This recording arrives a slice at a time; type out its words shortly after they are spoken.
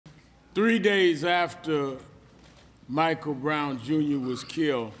3 days after Michael Brown Jr. was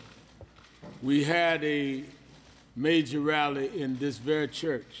killed, we had a major rally in this very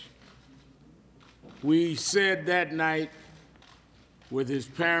church. We said that night, with his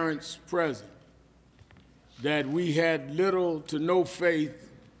parents present, that we had little to no faith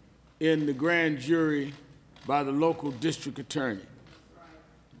in the grand jury by the local district attorney.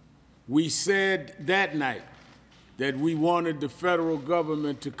 We said that night that we wanted the federal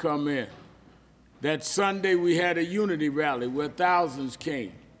government to come in. That Sunday we had a unity rally where thousands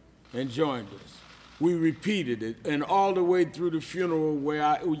came and joined us. We repeated it, and all the way through the funeral where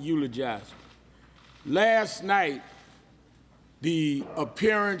I eulogized him. Last night, the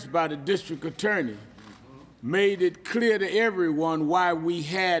appearance by the district attorney made it clear to everyone why we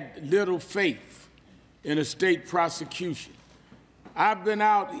had little faith in a state prosecution. I've been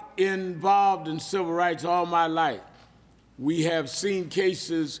involved in civil rights all my life. We have seen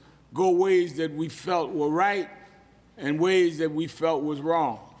cases go ways that we felt were right and ways that we felt was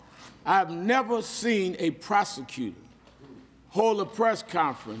wrong. I've never seen a prosecutor hold a press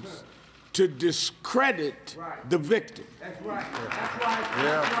conference to discredit the victim. That's right. That's right.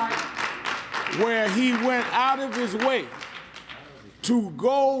 That's right. Where he went out of his way to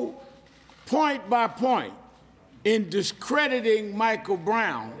go point by point in discrediting Michael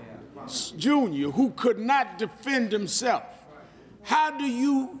Brown Jr., who could not defend himself. How do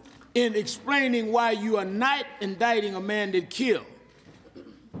you, in explaining why you are not indicting a man that killed,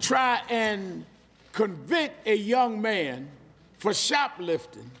 try and convict a young man for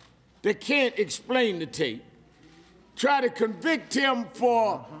shoplifting that can't explain the tape, try to convict him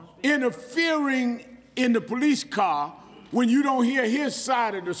for interfering in the police car when you don't hear his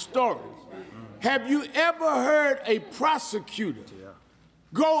side of the story? Have you ever heard a prosecutor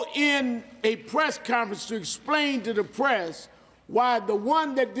go in a press conference to explain to the press why the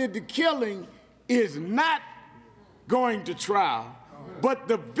one that did the killing is not going to trial, but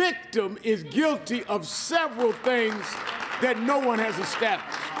the victim is guilty of several things that no one has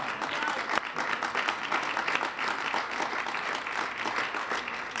established?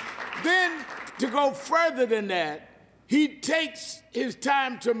 Then, to go further than that, he takes his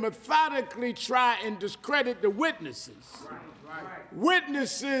time to methodically try and discredit the witnesses.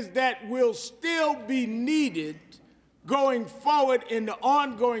 Witnesses that will still be needed going forward in the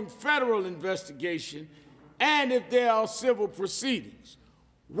ongoing federal investigation and if there are civil proceedings.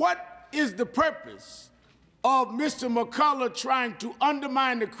 What is the purpose of Mr. McCullough trying to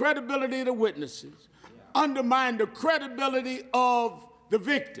undermine the credibility of the witnesses, undermine the credibility of the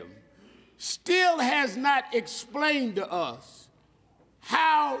victim? Still has not explained to us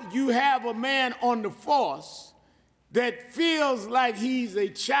how you have a man on the force that feels like he's a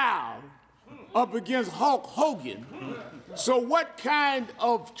child up against Hulk Hogan. So what kind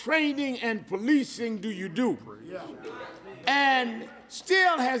of training and policing do you do? And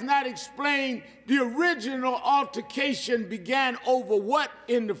still has not explained the original altercation began over what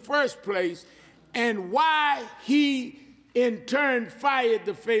in the first place and why he in turn fired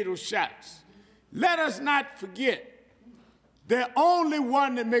the fatal shots. Let us not forget, the only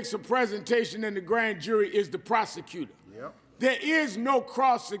one that makes a presentation in the grand jury is the prosecutor. There is no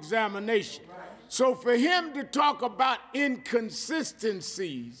cross-examination. So for him to talk about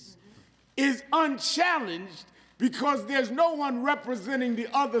inconsistencies is unchallenged because there's no one representing the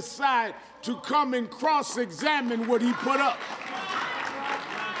other side to come and cross-examine what he put up.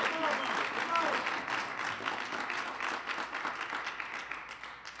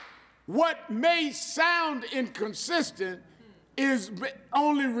 What may sound inconsistent is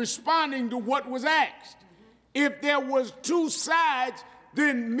only responding to what was asked. If there was two sides,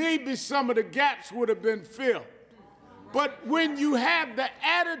 then maybe some of the gaps would have been filled. But when you have the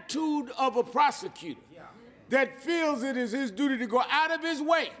attitude of a prosecutor that feels it is his duty to go out of his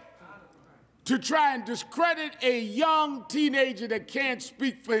way to try and discredit a young teenager that can't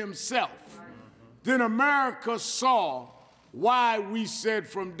speak for himself, then America saw why we said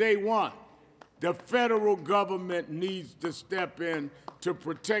from day one, the federal government needs to step in to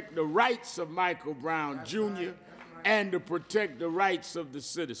protect the rights of Michael Brown Jr. and to protect the rights of the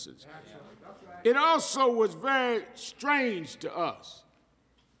citizens. It also was very strange to us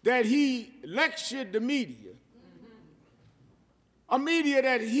that he lectured the media, a media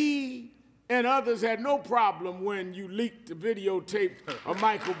that he and others had no problem when you leaked the videotape of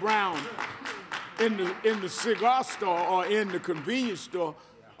Michael Brown in the cigar store or in the convenience store,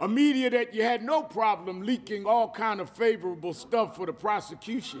 a media that you had no problem leaking all kind of favorable stuff for the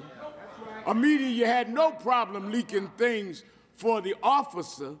prosecution, a media you had no problem leaking things for the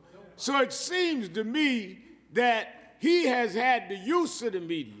officer. So it seems to me that he has had the use of the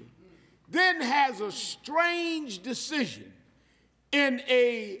media. then has a strange decision in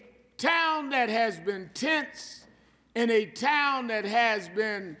a town that has been tense, in a town that has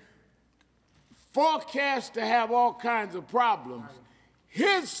been forecast to have all kinds of problems.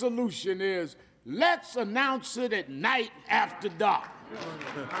 His solution is, let's announce it at night after dark.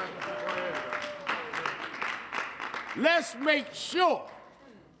 Let's make sure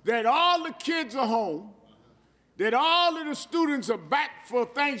that all the kids are home, that all of the students are back for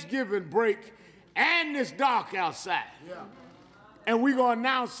Thanksgiving break, and it's dark outside. Yeah. And we're going to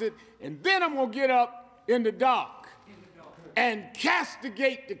announce it, and then I'm going to get up in the dark and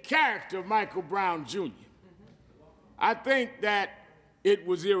castigate the character of Michael Brown Jr. I think that it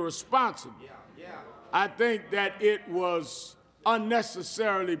was irresponsible. I think that it was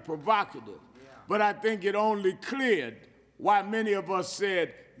unnecessarily provocative. But I think it only cleared why many of us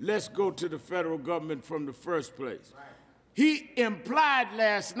said, let's go to the federal government from the first place. He implied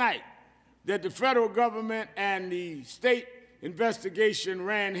last night that the federal government and the state investigation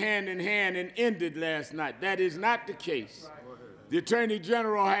ran hand in hand and ended last night. That is not the case. The Attorney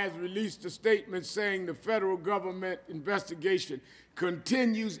General has released a statement saying the federal government investigation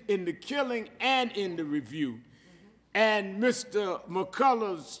continues in the killing and in the review. And Mr.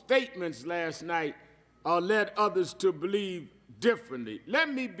 McCullough's statements last night led others to believe differently.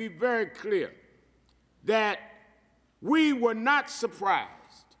 Let me be very clear that we were not surprised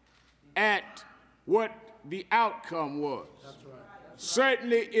at what the outcome was. That's right.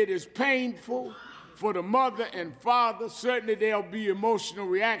 Certainly it is painful for the mother and father. Certainly there'll be emotional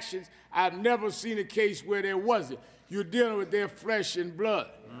reactions. I've never seen a case where there wasn't. You're dealing with their flesh and blood.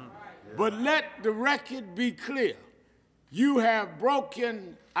 But let the record be clear. You have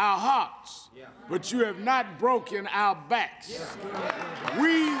broken our hearts, but you have not broken our backs.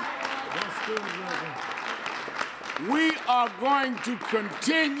 We are going to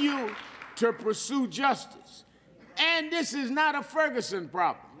continue to pursue justice. And this is not a Ferguson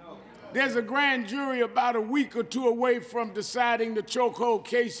problem. There's a grand jury about a week or two away from deciding the chokehold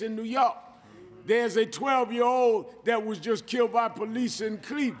case in New York. There's a 12-year-old that was just killed by police in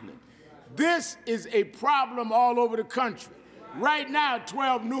Cleveland. This is a problem all over the country. Right now, at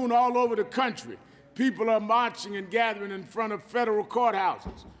 12 noon, all over the country, people are marching and gathering in front of federal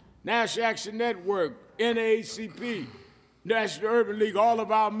courthouses. National Action Network, NAACP, National Urban League, all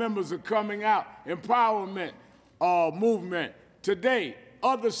of our members are coming out. Empowerment movement. Today,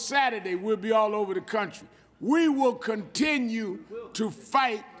 other Saturday, we'll be all over the country. We will continue to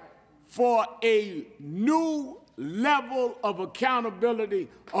fight for a new level of accountability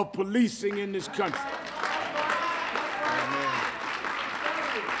of policing in this country.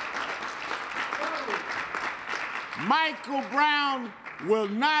 Michael Brown will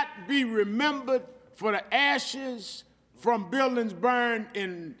not be remembered for the ashes from buildings burned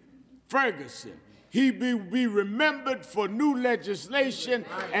in Ferguson. He will be remembered for new legislation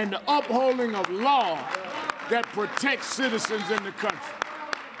and the upholding of law that protects citizens in the country.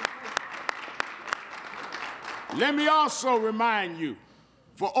 Let me also remind you,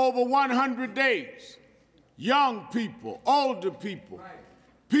 for over 100 days, young people, older people,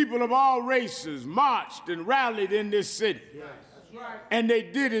 people of all races marched and rallied in this city. And they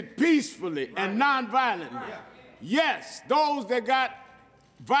did it peacefully and nonviolently. Yes, those that got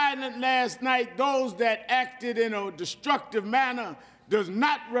violent last night, those that acted in a destructive manner, does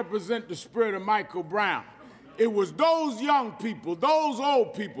not represent the spirit of Michael Brown. It was those young people, those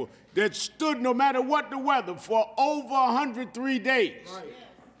old people that stood no matter what the weather for over 103 days,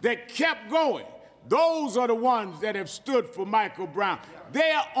 that kept going. Those are the ones that have stood for Michael Brown.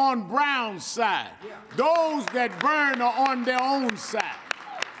 They're on Brown's side. Those that burn are on their own side.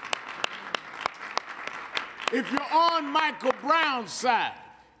 If you're on Michael Brown's side,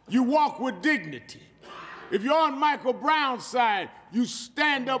 you walk with dignity. If you're on Michael Brown's side, you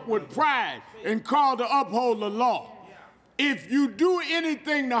stand up with pride and call to uphold the law. If you do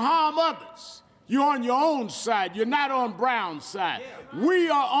anything to harm others, you're on your own side. You're not on Brown's side. We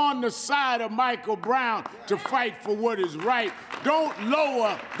are on the side of Michael Brown to fight for what is right. Don't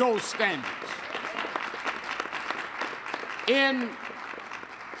lower those standards. In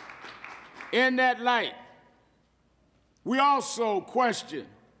that light, we also question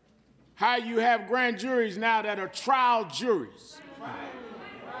how you have grand juries now that are trial juries.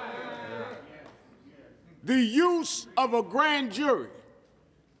 The use of a grand jury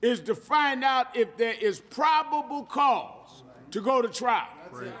is to find out if there is probable cause to go to trial.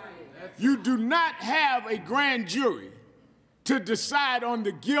 You do not have a grand jury to decide on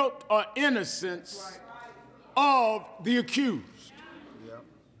the guilt or innocence of the accused.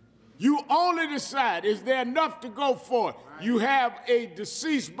 You only decide, is there enough to go for? You have a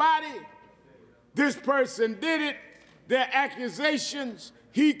deceased body, This person did it. Their accusations,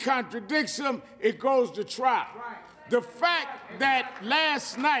 he contradicts them. It goes to trial. The fact that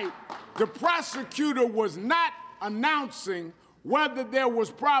last night the prosecutor was not announcing whether there was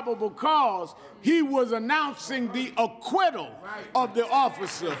probable cause, he was announcing the acquittal of the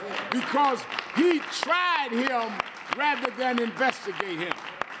officer because he tried him rather than investigate him.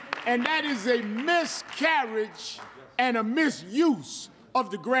 And that is a miscarriage and a misuse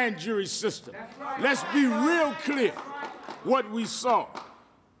of the grand jury system. Let's be real clear what we saw.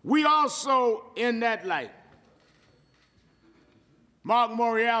 We also, in that light, Mark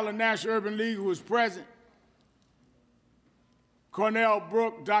Morial of National Urban League, who was present, Cornell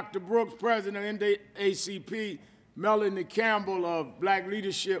Brooks, Dr. Brooks, president of NAACP, Melanie Campbell of Black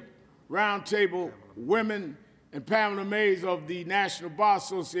Leadership Roundtable Women, and Pamela Mays of the National Bar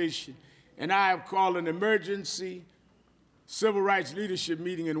Association, and I have called an emergency civil rights leadership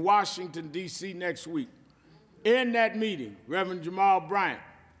meeting in Washington, D.C. next week. In that meeting, Reverend Jamal Bryant,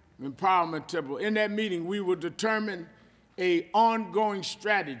 Empowerment Temple, in that meeting we will determine an ongoing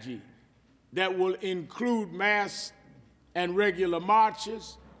strategy that will include mass and regular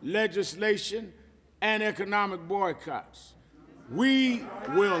marches, legislation, and economic boycotts. We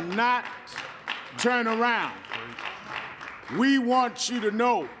will not turn around. We want you to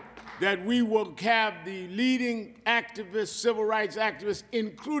know that we will have the leading activists, civil rights activists,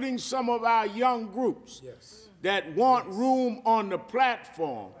 including some of our young groups that want room on the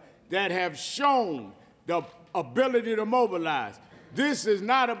platform, that have shown the ability to mobilize. This is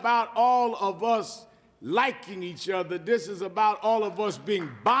not about all of us liking each other. This is about all of us being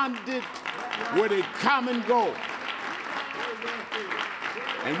bonded with a common goal.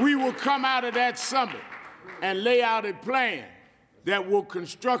 And we will come out of that summit and lay out a plan that will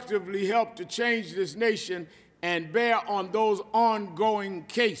constructively help to change this nation and bear on those ongoing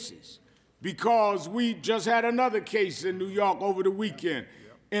cases. Because we just had another case in New York over the weekend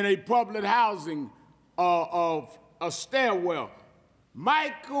in a public housing of a stairwell.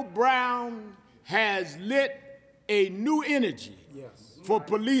 Michael Brown has lit a new energy for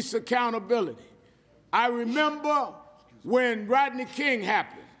police accountability. I remember when Rodney King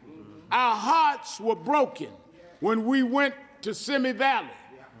happened, our hearts were broken when we went to Simi Valley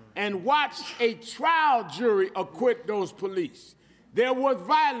and watched a trial jury acquit those police. There was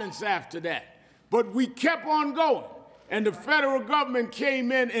violence after that, but we kept on going, and the federal government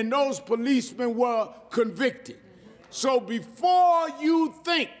came in and those policemen were convicted. So before you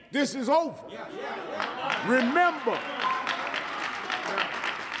think this is over, remember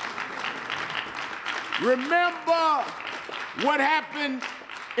what happened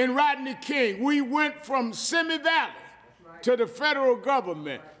in Rodney King. We went from Simi Valley to the federal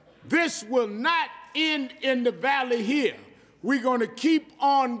government. This will not end in the valley here. We're going to keep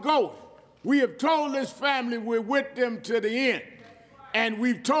on going. We have told this family we're with them to the end. And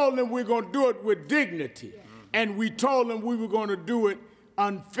we've told them we're going to do it with dignity. And we told them we were going to do it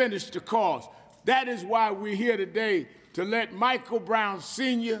unfinished the cause. That is why we're here today, to let Michael Brown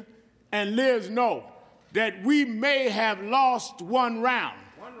Sr. and Liz know that we may have lost one round,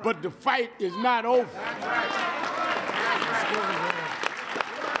 but the fight is not over.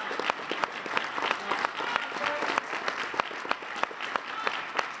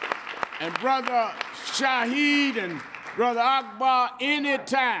 And Brother Shaheed and Brother Akbar,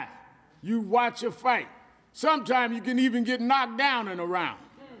 anytime you watch a fight, sometimes you can even get knocked down in a round.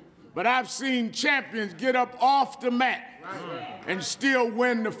 But I've seen champions get up off the mat and still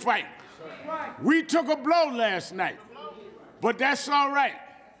win the fight. We took a blow last night, but that's all right.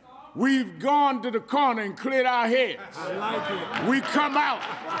 We've gone to the corner and cleared our heads. I like it. We come out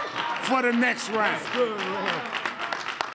for the next round. That's good, man.